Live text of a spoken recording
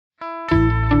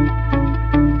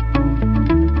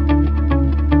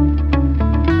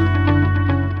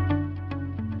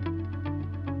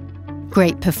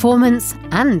Great performance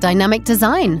and dynamic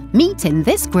design meet in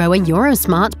this GROHE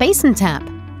Eurosmart Basin tap.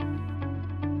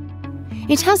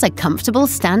 It has a comfortable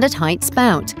standard height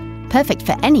spout, perfect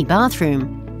for any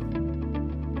bathroom.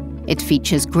 It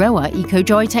features GROHE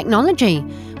EcoJoy technology,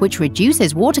 which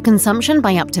reduces water consumption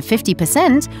by up to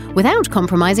 50% without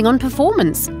compromising on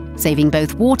performance, saving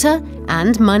both water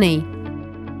and money.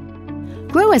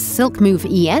 GROHE's SilkMove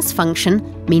ES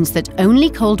function means that only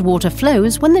cold water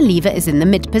flows when the lever is in the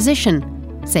mid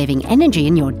position, saving energy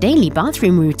in your daily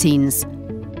bathroom routines.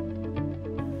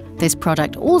 This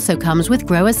product also comes with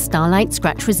GROHE's StarLight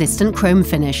scratch-resistant chrome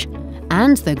finish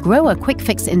and the GROHE Quick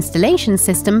Fix installation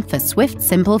system for swift,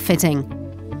 simple fitting.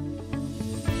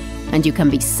 And you can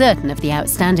be certain of the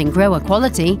outstanding GROHE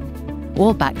quality,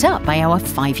 all backed up by our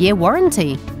 5-year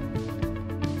warranty.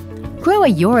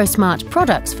 GROHE Eurosmart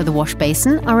products for the wash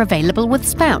basin are available with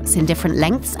spouts in different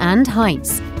lengths and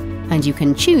heights, and you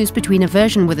can choose between a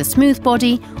version with a smooth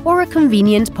body or a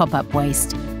convenient pop-up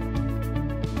waist.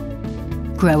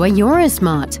 GROHE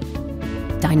Eurosmart.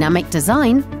 Dynamic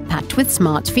design packed with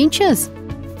smart features.